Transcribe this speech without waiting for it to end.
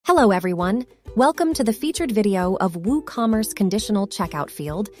Hello everyone, welcome to the featured video of WooCommerce Conditional Checkout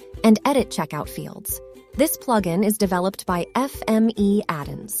Field and Edit Checkout Fields. This plugin is developed by FME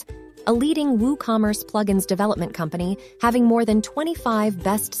ADDONS, a leading WooCommerce plugins development company having more than 25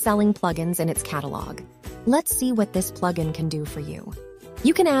 best-selling plugins in its catalog. Let's see what this plugin can do for you.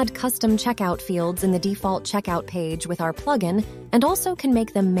 You can add custom checkout fields in the default checkout page with our plugin and also can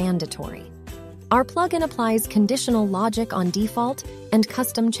make them mandatory. Our plugin applies conditional logic on default and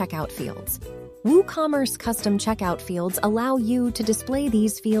custom checkout fields. WooCommerce custom checkout fields allow you to display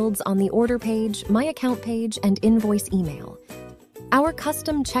these fields on the order page, My Account page, and invoice email. Our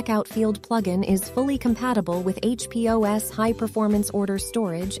custom checkout field plugin is fully compatible with HPOS high-performance order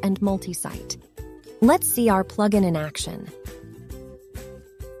storage and multi-site. Let's see our plugin in action.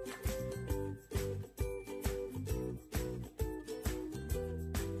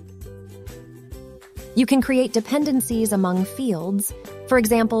 You can create dependencies among fields, for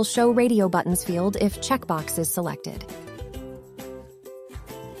example, show radio buttons field if checkbox is selected.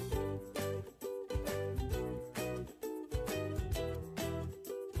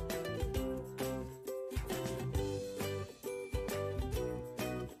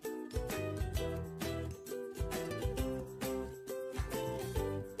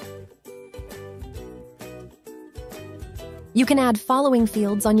 You can add following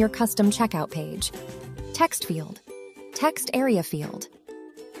fields on your custom checkout page. Text field, text area field,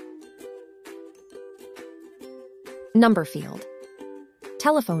 number field,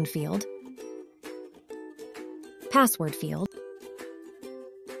 telephone field, password field,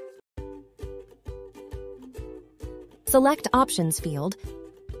 select options field,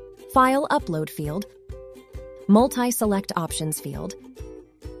 file upload field, multi-select options field,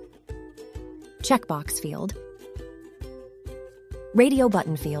 checkbox field, radio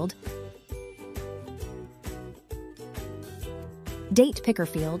button field, date picker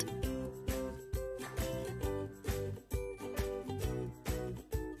field,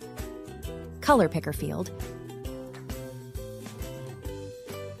 color picker field,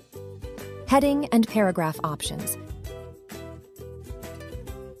 heading and paragraph options.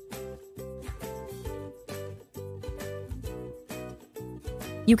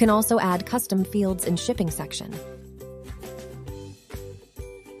 You can also add custom fields in shipping section.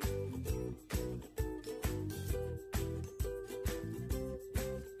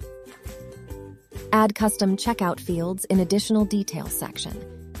 Add custom checkout fields in additional details section.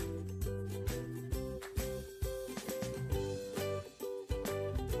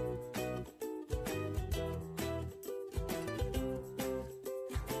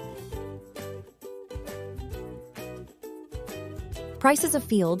 Prices of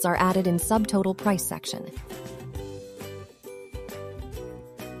fields are added in subtotal price section.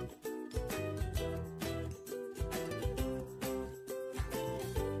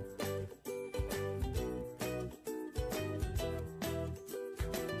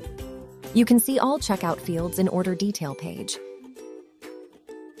 You can see all checkout fields in order detail page.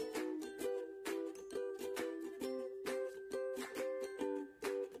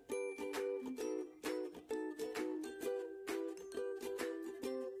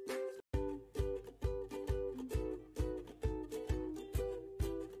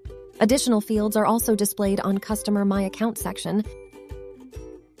 Additional fields are also displayed on Customer My Account section.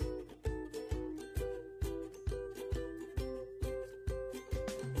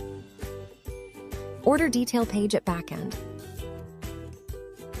 Order detail page at backend.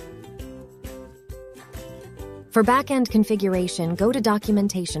 For backend configuration, go to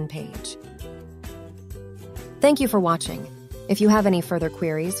documentation page. Thank you for watching. If you have any further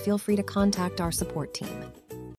queries, feel free to contact our support team.